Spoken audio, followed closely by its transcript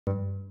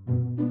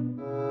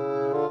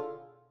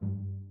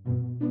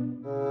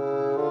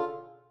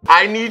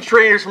I need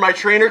trainers for my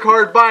trainer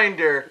card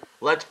binder.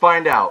 Let's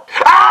find out.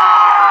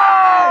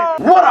 Ah!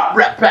 What up,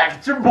 Rep Pack?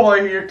 It's your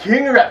boy here,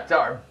 King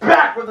Reptar,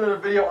 back with another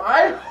video.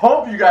 I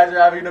hope you guys are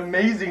having an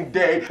amazing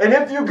day. And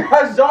if you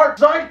guys are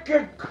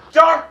psychic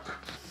dark,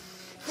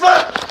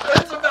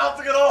 it's about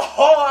to get a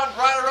whole lot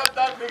brighter up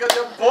that because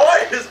your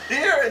boy is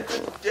here, and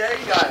today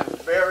I am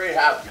very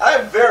happy. I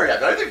am very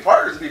happy. I think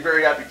partners will be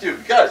very happy too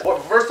because, well,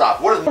 first off,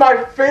 what is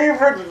my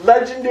favorite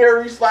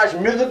legendary slash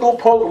mythical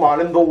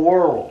Pokemon in the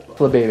world?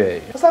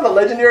 Flabébé. That's not a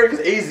legendary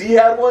because AZ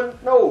had one.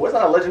 No, that's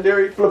not a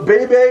legendary.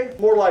 Flabébé,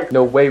 more like...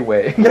 No way.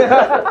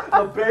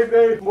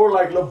 Flabébé, more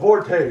like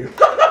Laborte.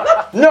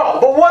 No,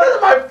 but what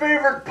is my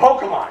favorite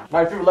Pokemon?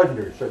 My favorite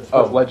legendary.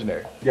 Oh,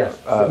 legendary. Yes,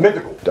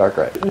 mythical.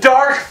 Darkrai.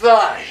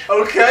 Darkrai.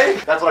 Okay?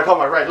 That's what I call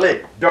my right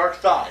leg. Dark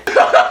thigh.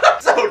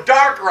 So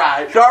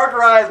Darkrai.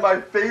 Darkrai is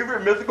my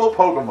favorite mythical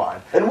Pokemon.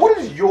 And what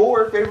is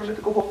your favorite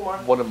mythical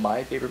Pokemon? One of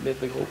my favorite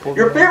mythical Pokemon.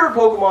 Your favorite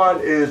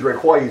Pokemon is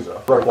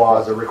Rayquaza.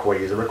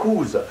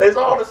 Rayquaza. It's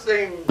all the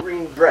same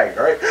green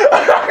dragon, right?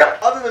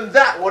 Other than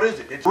that, what is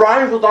it? It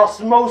rhymes with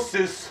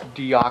osmosis.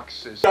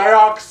 Deoxeys.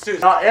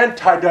 Not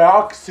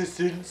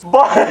anti-dioxysins,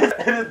 but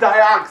it is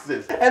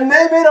Deoxys. And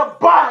they made a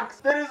box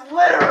that is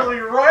literally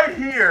right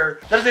here.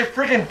 That is a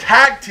freaking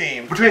tag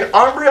team between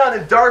Umbreon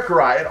and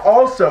Darkrai, and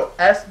also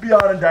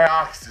Espeon and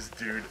Deoxys,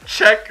 dude.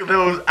 Check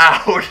those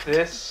out.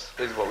 This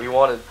is what we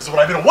wanted. This is what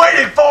I've been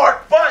waiting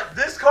for. But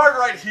this card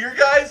right here,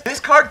 guys, this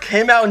card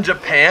came out in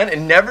Japan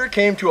and never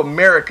came to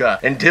America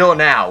until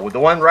now, with the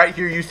one right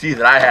here you see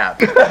that I have.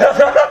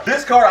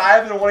 This card I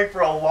have been wanting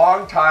for a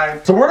long time.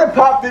 So we're gonna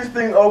pop this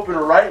thing open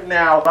right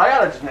now. But I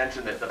gotta just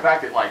mention that the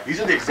fact that, like, these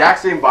are the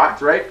exact same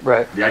box, right?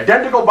 Right. The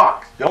identical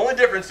box. The only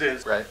difference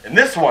is, right, in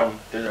this one,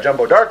 there's a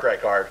Jumbo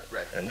Darkrai card.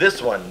 Right. And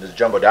this one, there's a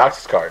Jumbo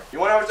Deoxys card. You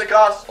want to know how much they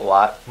cost? A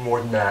lot.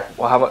 More than that.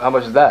 Well, how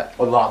much is that?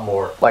 A lot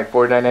more. Like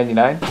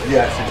 $49.99?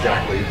 Yes,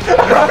 exactly.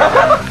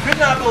 Could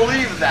not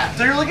believe that.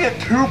 So you're looking at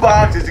two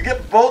boxes. To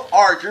get both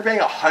arts, you're paying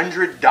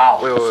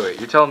 $100. Wait.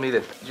 You're telling me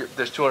that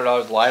there's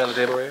 $200 lying on the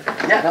table right here?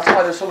 Yeah, that's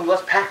why there's so many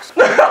less packs.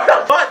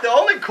 But the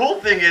only cool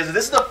thing is,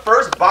 this is the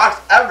first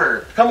box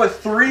ever come with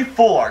 3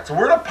 full arts. So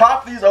we're gonna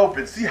pop these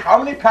open, see how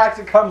many packs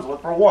it comes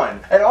with for one,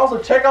 and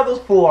also check out those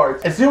full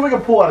arts and see what we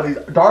can pull out of these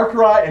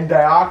Darkrai and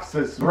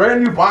Deoxys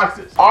brand new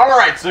boxes. All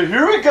right, so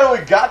here we go. We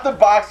got the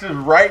boxes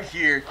right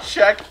here.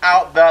 Check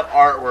out that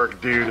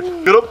artwork,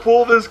 dude. Gonna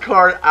pull this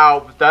card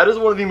out. That is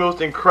one of the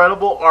most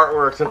incredible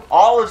artworks in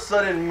all of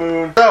Sun and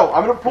Moon. So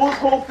I'm gonna pull this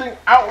whole thing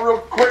out real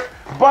quick.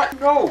 But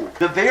know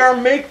that they are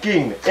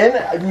making, in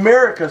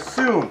America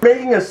soon,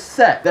 making a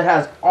set that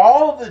has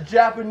all the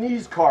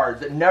Japanese cards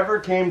that never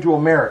came to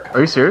America.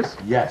 Are you serious?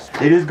 Yes.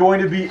 It is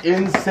going to be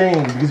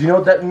insane, because you know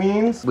what that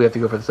means? We have to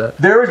go for the set.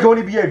 There is going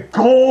to be a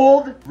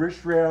gold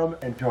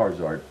Reshiram and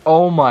Charizard.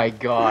 Oh my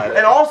god.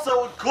 And also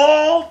a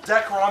gold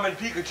Zekrom and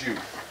Pikachu.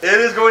 It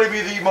is going to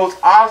be the most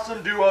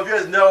awesome duo. If you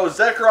guys know,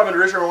 Zekrom and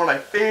Reshiram are one of my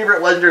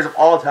favorite legendaries of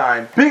all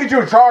time. Pikachu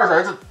and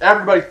Charizard is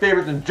everybody's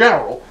favorites in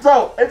general.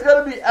 So, it's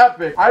going to be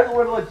epic. I just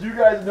want to let you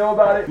guys know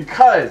about it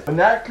because when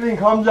that thing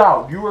comes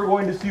out, you are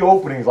going to see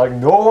openings like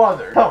no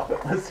other.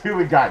 So, let's see what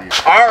we got here.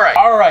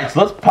 Alright,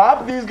 so let's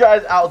pop these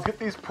guys out. Let's get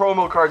these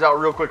promo cards out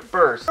real quick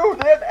first. Ooh,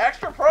 they have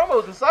extra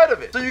promos inside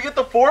of it. So you get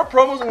the 4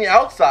 promos on the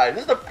outside.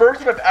 This is the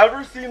first time I've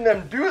ever seen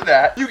them do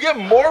that. You get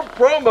more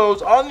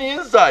promos on the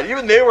inside.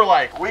 Even they were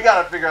like, we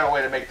gotta figure out a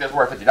way to make this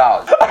worth $50.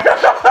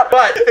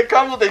 But it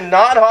comes with a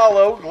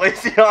non-hollow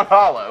Glaceon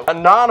Hollow, a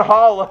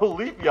non-hollow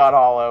Leafeon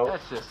Hollow.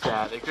 That's just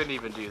sad. They couldn't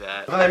even do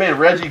that. Then they made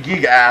Reggie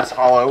Giga Ass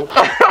Hollow.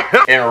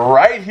 And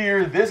right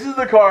here, this is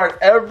the card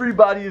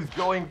everybody is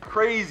going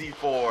crazy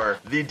for.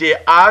 The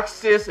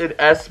Deoxys and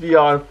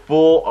Espeon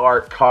full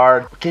art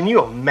card. Can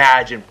you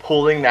imagine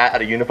pulling that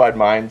out of Unified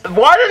Minds?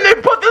 Why didn't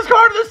they put this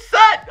card in the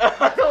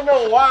set? I don't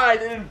know why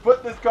they didn't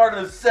put this card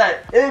in the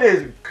set. It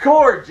is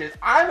gorgeous.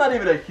 I'm not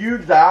even a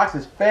huge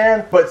Deoxys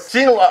fan, but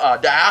seeing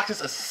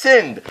Deoxys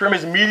ascend from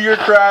his meteor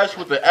crash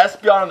with the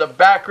Espeon in the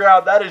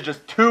background, that is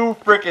just too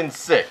freaking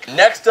sick.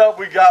 Next up,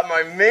 we got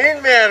my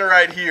main man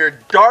right here,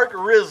 Dark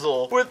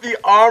Rizzle, with the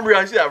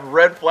Umbreon. You see that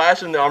red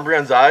flash in the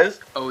Umbreon's eyes?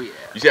 Oh yeah.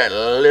 You see that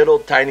little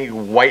tiny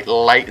white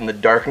light in the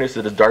darkness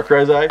of his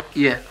Darkrai's eye?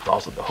 Yeah. It's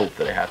also the hope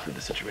that I have through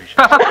the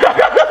situation.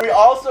 We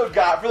also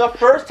got, for the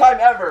first time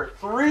ever,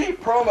 3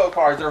 promo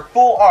cards that are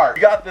full art.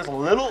 We got this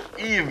little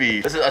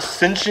Eevee. This is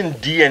Ascension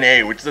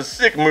DNA, which is a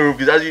sick move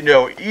because, as you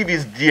know,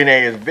 Eevee's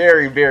DNA is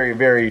very, very,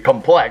 very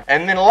complex.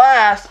 And then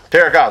last,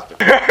 Terracosta.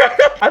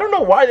 I don't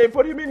know why they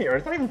put him in here.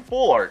 It's not even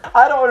full art.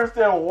 I don't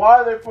understand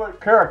why they put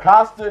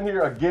Terracosta in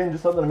here. Again,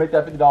 just something to make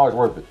that $50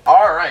 worth it.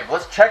 All right,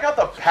 let's check out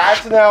the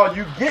packs now.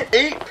 You get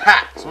 8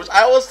 packs, which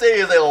I will say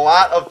is a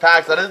lot of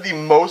packs. That is the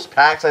most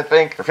packs, I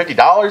think, for $50.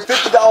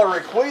 $50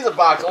 Rayquaza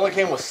box only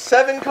came with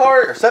 7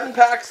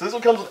 packs. This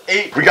one comes with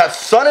 8. We got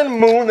Sun and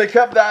Moon, they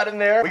kept that in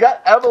there. We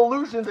got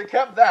Evolutions, they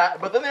kept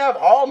that. But but then they have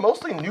all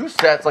mostly new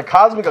sets like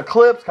Cosmic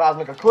Eclipse,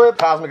 Cosmic Eclipse,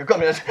 Cosmic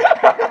Eclipse,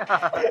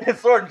 and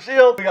Sword and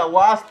Shield. We got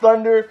Lost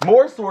Thunder,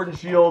 more Sword and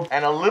Shield,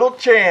 and a little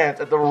chance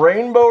at the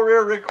Rainbow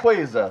Rare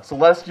Rayquaza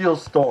Celestial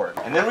Storm.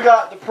 And then we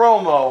got the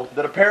promo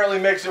that apparently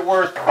makes it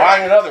worth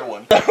buying another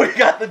one. We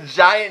got the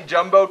giant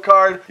jumbo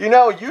card. You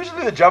know,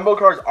 usually the jumbo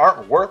cards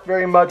aren't worth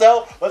very much.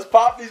 So let's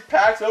pop these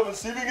packs open and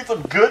see if we can get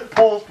some good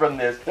pulls from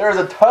this. There's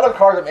a ton of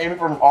cards I'm aiming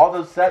for from all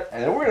those sets,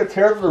 and then we're gonna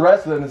tear through the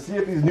rest of them and see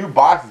if these new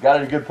boxes got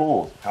any good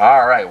pulls.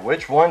 All right,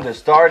 which one to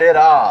start it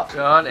off?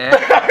 John and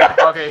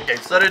okay.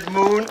 Sunned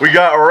Moon. We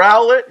got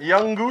Rowlet,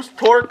 Young Goose,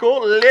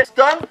 Torkoal, Lit,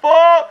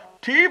 Stunfall,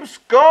 Team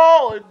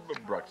Skull, and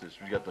Bruxus.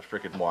 We got the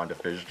freaking Wanda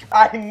Fish.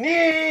 I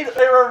need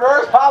a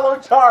reverse hollow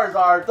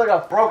Charizard. It's like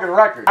a broken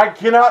record. I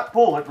cannot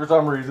pull it for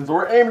some reason, so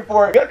we're aiming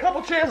for it. We got a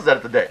couple chances at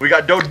it today. We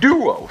got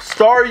Doduo,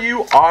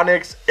 Staryu,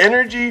 Onix,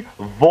 Energy,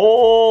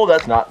 Vol.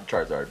 That's not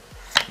Charizard.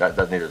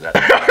 That's neither of that.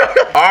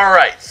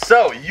 Alright,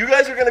 so you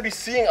guys are going to be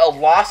seeing a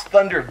Lost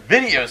Thunder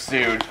video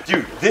soon.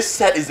 Dude, this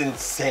set is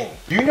insane.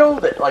 Do you know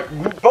that, like,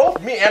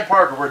 both me and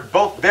Parker were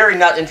both very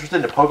not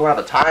interested in Pokemon at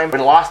the time when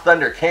Lost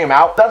Thunder came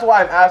out. That's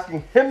why I'm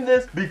asking him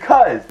this,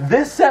 because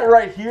this set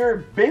right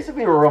here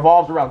basically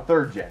revolves around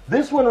 3rd gen.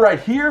 This one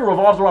right here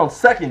revolves around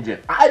 2nd gen.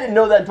 I didn't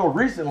know that until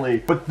recently,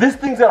 but this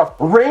thing's got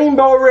a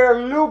Rainbow Rare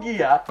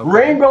Lugia,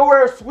 Rainbow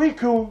Rare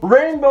Suicune,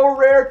 Rainbow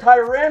Rare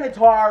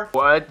Tyranitar.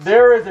 What?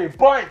 There is a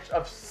bunch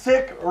of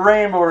sick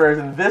Rainbow Rares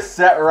in this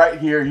set right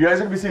here. You guys are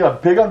going to be seeing a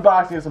big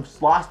unboxing of some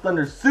Lost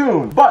Thunder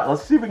soon. But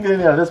let's see if we can get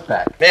any out of this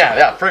pack.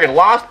 Yeah, freaking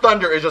Lost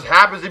Thunder. It just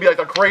happens to be like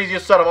the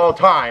craziest set of all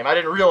time. I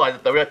didn't realize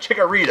it though. We got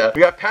Chikorita,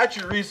 we got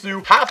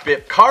Pachirisu,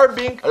 Hoppip,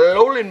 Carbink,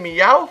 Alolan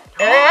Meowth,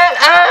 and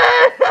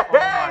oh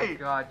my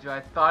god, dude,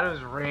 I thought it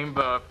was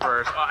Rainbow at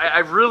first. I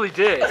really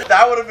did.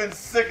 That would have been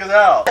sick as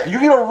hell. You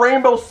get a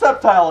Rainbow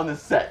Sceptile in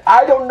this set.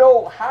 I don't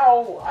know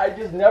how. I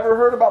just never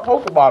heard about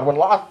Pokemon when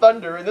Lost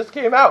Thunder and this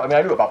came out. I mean,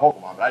 I knew about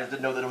Pokemon, but I just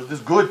didn't know that it was this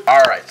good.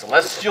 All right,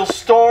 Celestial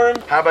Storm.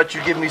 How about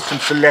you give me some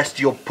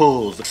Celestial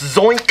pulls?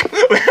 Zoink.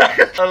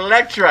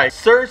 Electrite,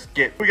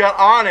 Surskit. We got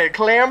Onix,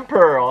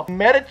 Clamperl,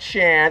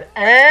 Metachan,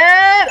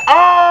 and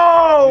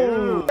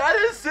oh, that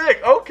is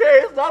sick.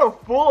 Okay, it's not a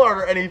full art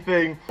or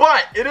anything,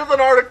 but it is an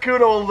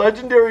Articuno, a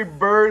legendary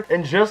bird,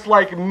 and just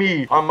like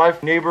me on my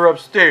neighbor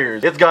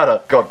upstairs, it's got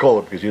a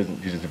cold because she doesn't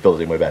feel the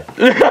same way back.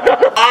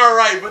 All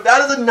right, but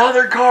that is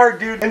another card,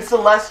 dude. In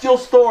Celestial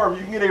Storm,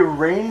 you can get a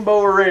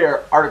Rainbow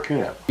Rare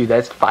Articuno. Dude,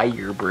 that's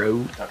fire,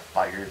 bro. It's not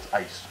fire, it's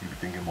ice. You be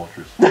thinking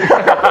monsters. We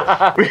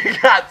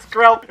got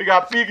Skrelp, we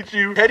got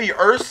Pikachu, Teddy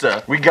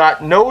Ursa, we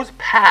got Nose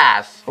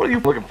Pass. What are you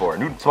looking for?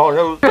 New smaller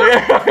nose?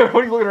 What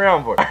are you looking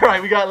around for? All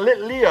right, we got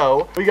Lit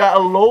Leo, we got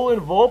Alolan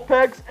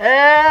Vulpix,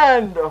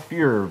 and a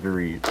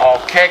Fury.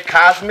 Okay,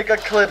 Cosmic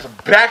Eclipse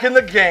back in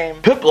the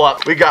game.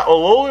 Piplup, we got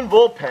Alolan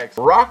Vulpix,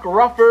 Rock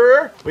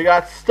Ruffer, we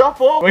got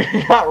Stuffle, we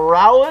got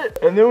Rowlet,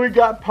 and then we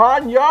got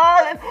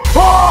Ponyard, and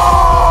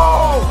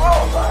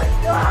oh my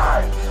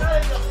god!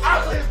 That is the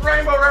ugliest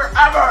Rainbow Rare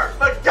ever!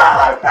 But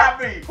god, I'm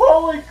happy!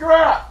 Holy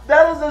crap!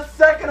 That is the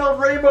second of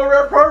Rainbow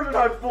Rare Persian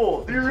I've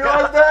pulled. Do you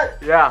realize that?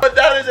 Yeah. But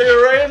that is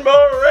a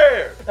Rainbow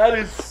Rare! That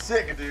is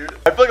sick, dude.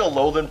 I feel like a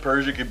Alolan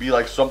Persian could be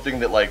like something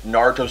that like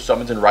Naruto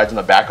summons and rides on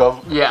the back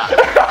of. Yeah.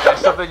 There's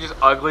something just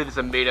ugly that's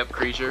a made-up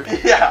creature.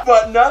 Yeah.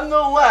 But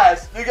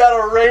nonetheless, we got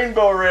a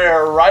Rainbow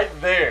Rare right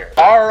there.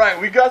 Alright,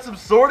 we got some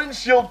Sword and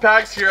Shield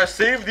packs here. I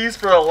saved these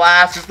for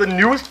last. It's the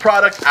newest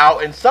product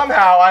out, and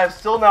somehow I have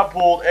still not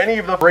pulled any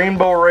of the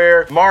Rainbow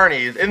Rare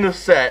Marnies in the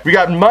set. We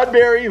got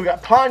Mudberry, we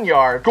got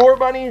Ponyard,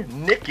 Scorbunny,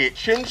 Nickit,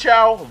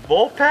 Chinchou,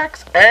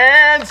 Vulpix,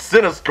 and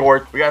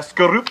Cinescourt. We got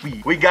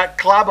Skorupi, we got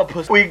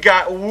Clobopus, we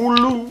got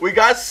Wooloo, we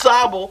got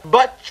Sobble,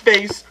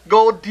 Buttface,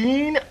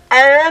 Goldeen,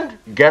 and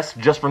guess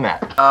just from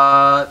that.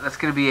 That's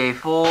gonna be a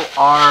full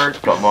art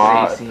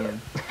Zacian.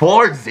 Full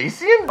art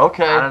Zacian?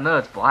 Okay. I don't know,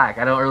 it's black.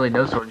 I don't really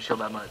know Sword and Shield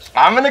that much.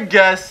 I'm gonna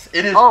guess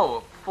it is.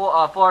 Oh, full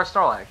art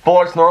Snorlax. Full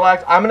art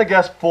Snorlax. I'm gonna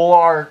guess full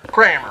art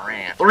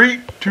Cramorant.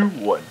 3, 2,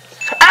 1.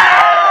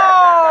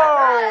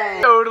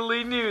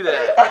 Totally knew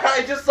that.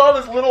 I just saw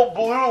this little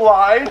blue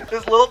line,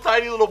 this little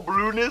tiny little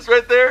blueness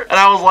right there, and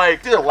I was like,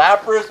 it's either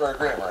Lapras or a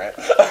Cramorant.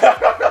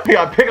 We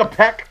got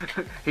Pick-a-Peck.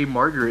 Hey,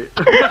 Margaret.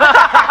 We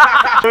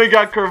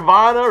got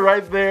Carvana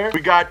right there.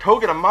 We got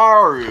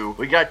Togedemaru.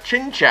 We got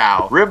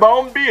Chinchou,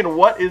 Ribombee, and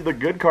what is the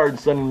good card in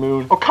Sun and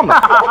Moon? Oh, come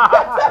on.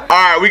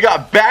 Alright, we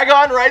got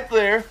Bagon right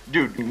there.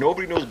 Dude,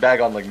 nobody knows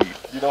Bagon like me.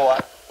 You know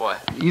what?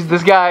 What?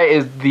 This guy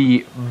is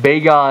the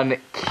Bagon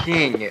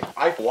King.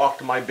 I've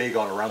walked my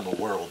Bagon around the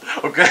world,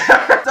 okay?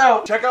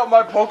 So, check out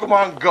my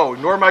Pokemon Go.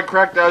 Ignore my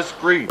cracked ass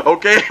screen,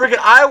 okay? Freaking,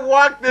 I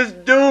walked this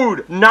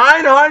dude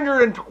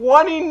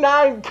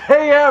 929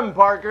 km,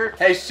 Parker.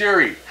 Hey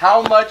Siri,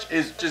 how much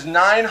is just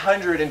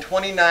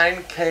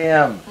 929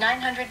 km?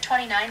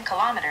 929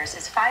 kilometers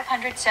is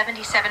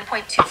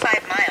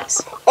 577.25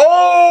 miles.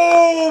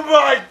 Oh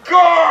my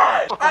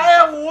god! I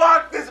have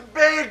walked this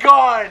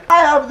Bagon!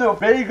 I have the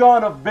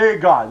Bagon of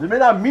Bagons. It may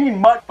not mean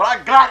much, but I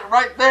got it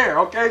right there,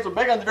 okay? So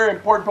Bagon's a very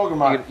important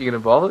Pokemon. You gonna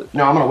evolve it?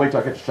 No, I'm gonna wait till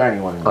I catch a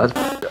shiny one. Oh,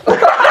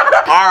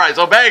 Alright,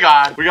 so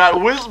Bagon. We got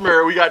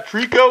Whismur, we got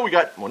Trico, we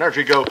got, well, not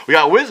Trico, we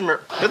got Whismur.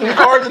 There's new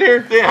cards in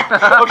here? Damn.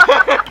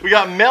 Okay. We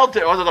got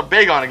Meltang. Oh, there's a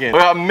Bagon again. We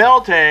got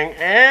Meltang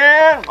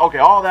and, okay,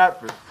 all that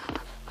for.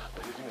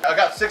 I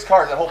got 6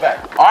 cards in that whole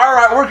pack.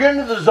 Alright, we're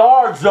getting to the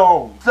Zard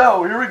zone.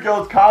 So, here we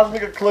go. It's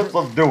Cosmic Eclipse.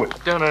 Let's do it.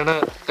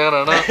 Dun-dun-dun,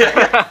 dun-dun-dun.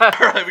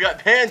 Alright, we got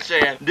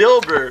Panchan,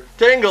 Dilbur,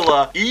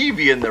 Tangela,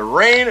 Eevee in the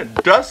rain,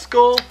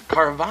 Duskull,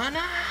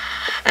 Carvanha,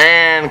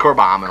 and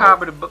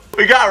Corbomino.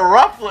 We got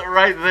Rufflet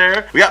right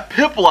there. We got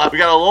Piplup. We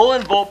got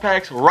Alolan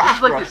Vulpix, Rockruff.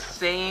 It's like the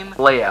same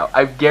layout.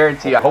 I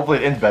guarantee you. Hopefully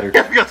it ends better.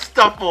 We got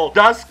Stuffle,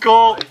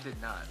 Duskull. It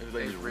did not.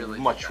 It really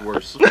much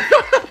worse. We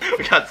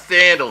got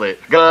Sandalette,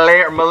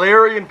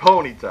 Malarian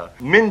Ponyta,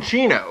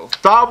 Minccino,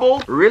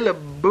 Sobble,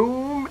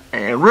 Rillaboom,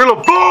 and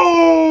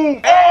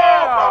Rillaboom!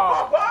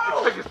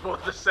 Oh! It took us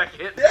both a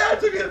second. Yeah, it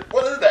took it.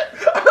 What is that?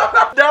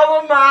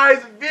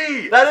 Delamise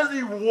V. That is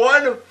the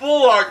one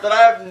full art that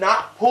I have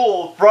not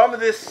pulled from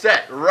this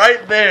set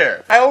right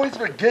there. I always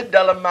forget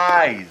Delamise.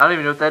 I don't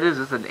even know what that is.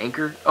 Is this an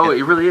anchor? Oh,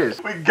 it really is.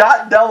 We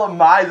got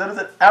Delamise. That is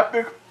an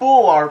epic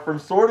full art from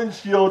Sword and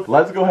Shield.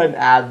 Let's go ahead and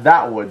add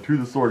that one to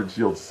the Sword and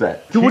Shield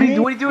set. Dude, what are you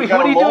doing?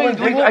 What are you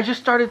doing? I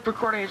just started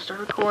recording. And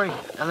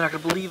they're not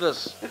gonna believe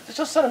us. It's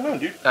just Sun and Moon,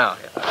 dude. Oh,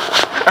 yeah.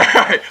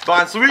 Alright,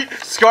 Bon Sweet,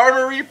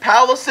 Skarmory,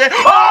 Palisade.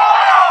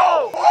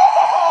 Oh!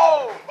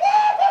 Oh!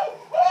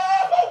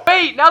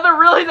 Wait, now they're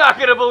really not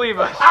gonna believe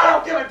us. I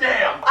don't give a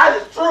damn. I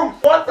just truth.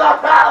 What's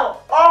up,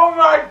 pal? Oh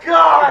my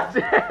god.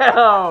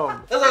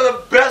 Damn. That's like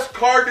the best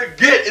card to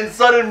get in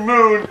Sun and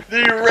Moon.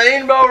 The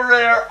Rainbow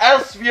Rare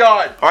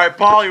Espeon. Alright,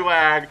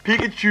 Poliwag,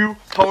 Pikachu,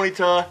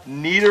 Ponyta,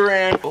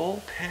 Nidoran,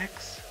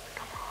 Vulpix.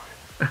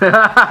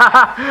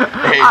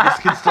 Hey, this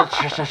can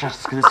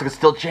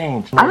still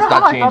change. No, I don't know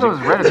how I thought it was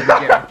red at the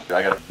beginning.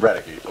 I gotta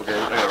eradicate, okay?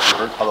 I gotta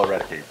reverse hollow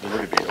eradicate.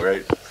 Look at me,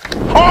 alright?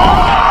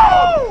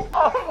 Oh!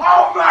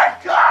 Oh my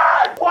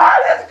god!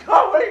 What is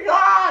going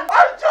on?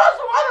 I just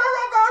want a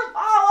reverse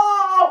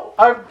hollow!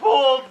 I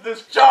pulled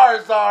this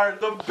Charizard,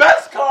 the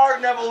best card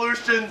in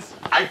Evolutions.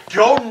 I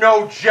don't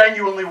know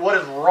genuinely what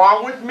is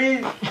wrong with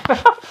me.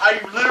 I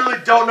literally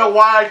don't know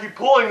why I keep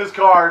pulling this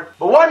card.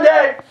 But one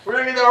day, we're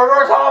gonna get the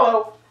reverse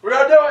hollow. We're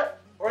gonna do it.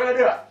 We're gonna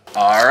do it.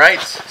 Alright,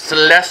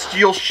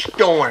 Celestial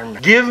Storm.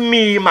 Give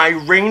me my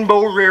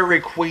Rainbow Rare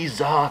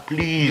Rayquaza,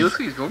 please.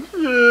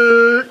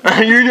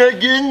 You're not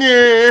getting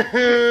it.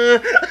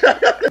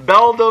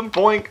 Beldum,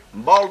 Boink,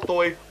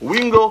 Baltoy,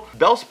 Wingull,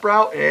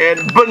 Bellsprout,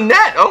 and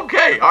Banette.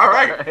 Okay,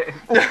 alright.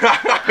 We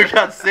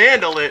got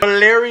Sandalette,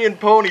 Valerian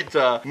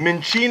Ponyta,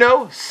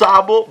 Minccino,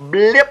 Sobble,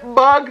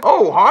 Blipbug.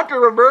 Oh, Haunter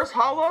Reverse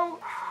Hollow.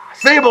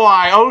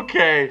 Sableye,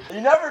 okay.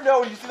 You never know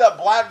when you see that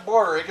black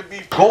border. It could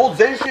be Gold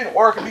Zacian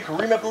or it could be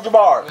Kareem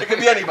Abdul-Jabbar. It could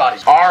be anybody.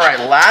 All right,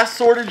 last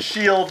Sword and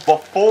Shield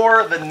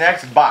before the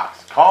next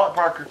box. Call it,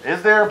 Parker.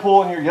 Is there a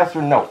pull in here, yes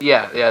or no?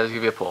 Yeah, there's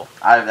gonna be a pull.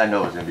 I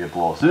know there's gonna be a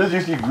pull. As soon as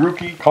you see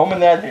Grookey combing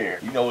that hair,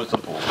 you know it's a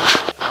pull. It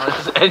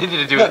has anything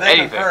to do with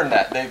anything. They confirmed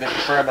that. They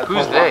confirmed that.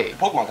 Who's they?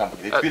 Pokemon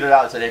Company. They tweeted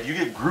out and said if you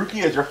get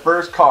Grookey as your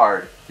first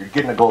card, you're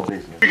getting a gold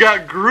Zacian. We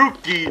got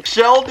Grookey,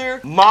 Shelder,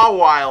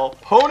 Mawile,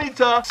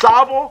 Ponyta,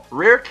 Sobble,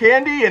 Rare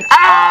Candy, and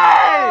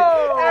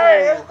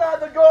Hey, it's not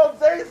the gold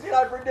Zacian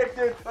I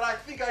predicted, but I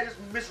think I just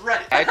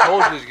misread it. I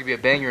told you there's gonna be a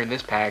banger in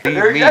this pack.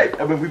 There you go.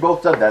 I mean, we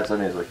both said that, so I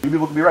mean, it's like, you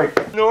people can be right.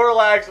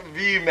 Snorlax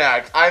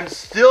VMAX. I'm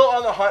still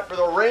on the hunt for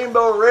the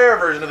Rainbow Rare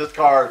version of this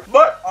card,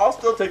 but I'll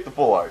still take the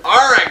full art.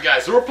 Alright,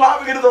 guys, so we're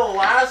popping into the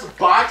last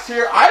box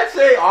here. I'd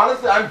say,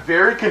 honestly, I'm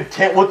very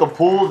content with the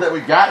pulls that we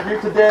got here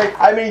today.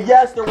 I mean,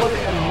 yes, there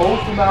wasn't the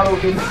most amount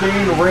of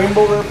insane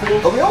Rainbow Rare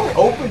pulls, but we only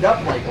opened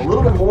up like a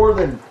little bit more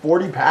than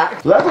 40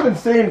 packs. So that's some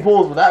insane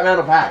pulls with that amount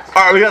of packs.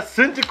 Alright, we got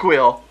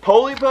Cyndaquil,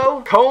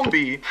 Polipo,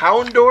 Combee,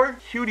 Houndour,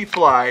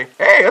 Cutiefly.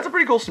 Hey, that's a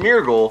pretty cool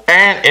Smeargle.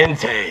 And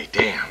Entei.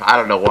 Damn, I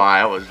don't know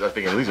why. I was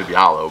thinking at least it'd be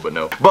hollow, but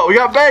no. But we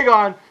got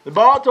Bagon, the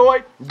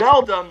Baltoy,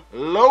 Beldum,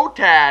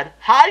 Lotad,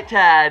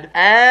 Hitad,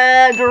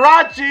 and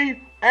Jirachi.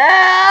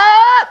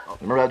 And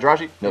remember that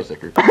Jirachi? No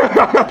sticker. We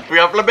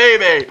got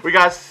Flabebe, we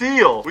got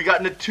Seal, we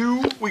got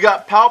Natu, we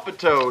got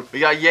Palpitoad, we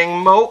got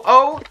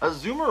Yangmo-O,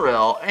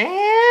 Azumarill,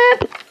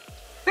 and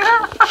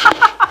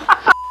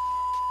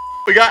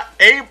we got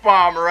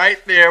Apom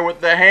right there with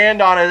the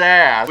hand on his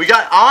ass. We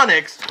got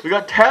Onyx, we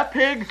got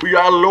Tepig, we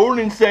got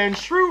Alolan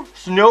Sandshrew,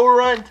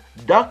 Snorunt,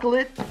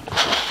 Ducklet.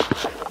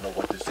 I don't know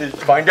what this is. To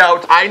find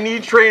out, I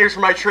need trainers for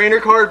my trainer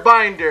card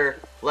binder.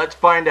 Let's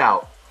find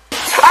out.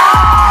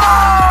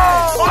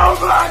 Oh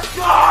my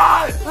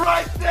god!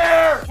 Right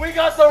there! We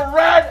got the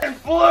red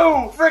and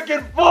blue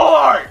freaking full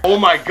art! Oh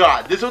my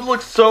god, this would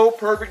look so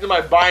perfect in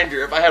my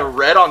binder if I had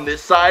red on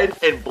this side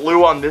and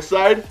blue on this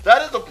side.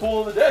 That is the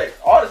pull of the day,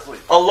 honestly.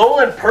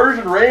 Alolan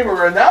Persian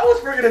Rainbow, and that was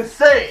freaking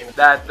insane.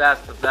 That's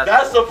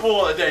the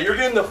pull of the day. You're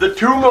getting the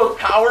two most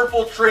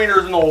powerful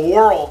trainers in the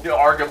world, you know,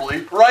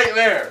 arguably, right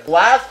there.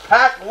 Last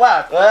pack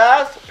left.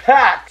 Last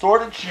pack.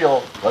 Sword and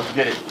Shield. Let's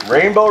get it.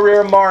 Rainbow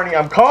Rare Marnie.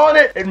 I'm calling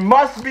it. It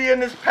must be in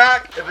this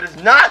pack. If it is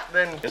not,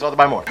 then guess I'll have to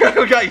buy more.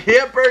 We got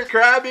Yipper,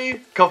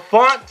 Krabby,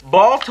 Cafont,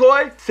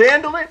 Baltoy,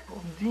 Sandalette,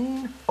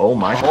 Dean. Oh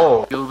my.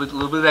 Oh, a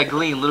little bit of that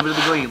gleam, a little bit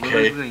of the gleam, a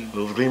little bit of the gleam.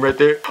 Little gleam right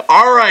there.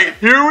 All right,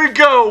 here we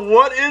go.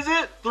 What is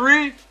it?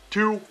 3,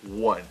 2,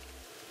 1.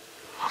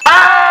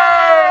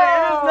 Hey!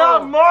 It is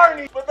not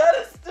Marnie, but that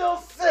is still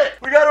sick.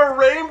 We got a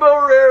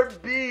rainbow rare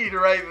bead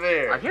right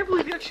there. I can't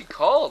believe you actually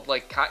called,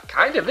 like,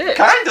 kind of it.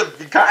 Kind of.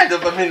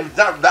 I mean, it's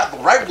not the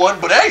right one,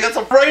 but hey, that's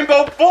a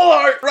rainbow full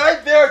art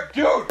right there,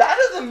 dude. That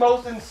is the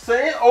most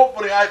insane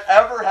opening I've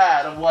ever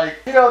had of, like,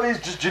 you know, these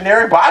just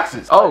generic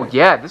boxes. Oh,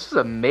 yeah, this is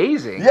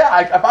amazing. Yeah,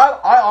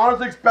 I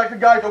honestly expected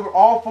guys to open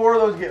all 4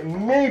 of those to get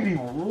maybe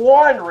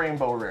 1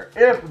 rainbow rare,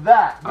 if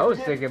that. I was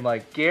thinking,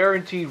 like,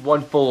 guaranteed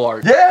 1 full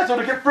art. Yeah, so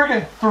to get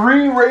freaking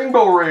 3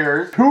 rainbow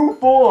rares, 2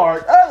 full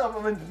art, that's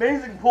an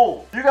amazing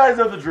pull. You guys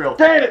know the drill.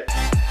 Get it!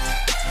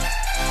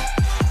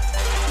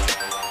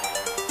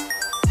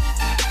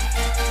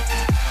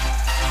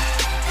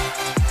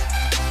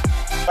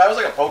 If I was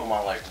like a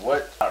Pokemon, like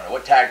what? I don't know,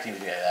 what tag team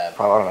do you have?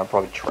 I don't know,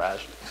 probably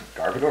trash.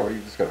 Garbage, or you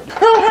just gotta.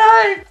 Oh,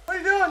 hey! What are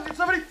you doing? Did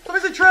somebody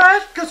said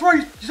trash? Guess what?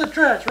 You said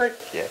trash, right?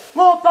 Yeah.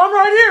 Well, I'm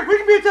right here. We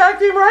can be a tag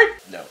team, right?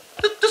 No.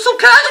 Just so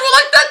casual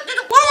like that? Why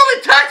do I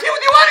want to be a tag team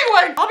with you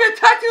anyway? I'll be a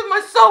tag team with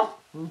myself.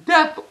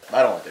 Death.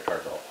 I don't like that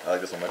card at all. I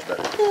like this one much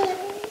better.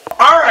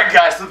 Alright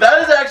guys, so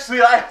that is actually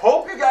it. I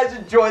hope you guys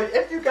enjoyed it.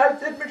 If you guys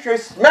did, make sure you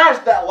smash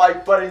that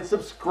like button.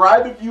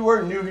 Subscribe if you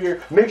are new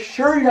here. Make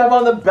sure you have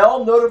on the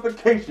bell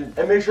notification.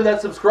 And make sure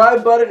that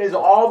subscribe button is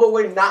all the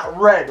way not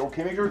red.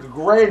 Okay, make sure it's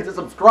gray and it's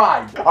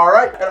subscribed.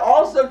 Alright? And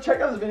also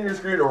check out this video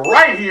screen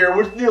right here,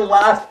 which is the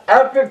last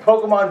epic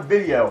Pokemon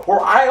video,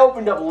 where I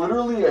opened up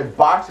literally a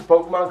box of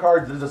Pokemon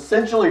cards that is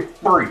essentially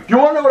free. If you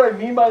want to know what I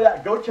mean by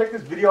that, go check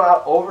this video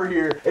out over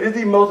here. It is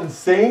the most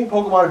insane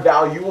Pokemon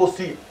value you will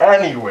see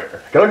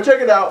anywhere. Go check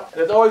it out.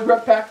 And as always,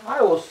 Rep Pack,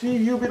 I will see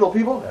you beautiful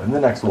people in the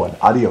next one.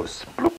 Adios.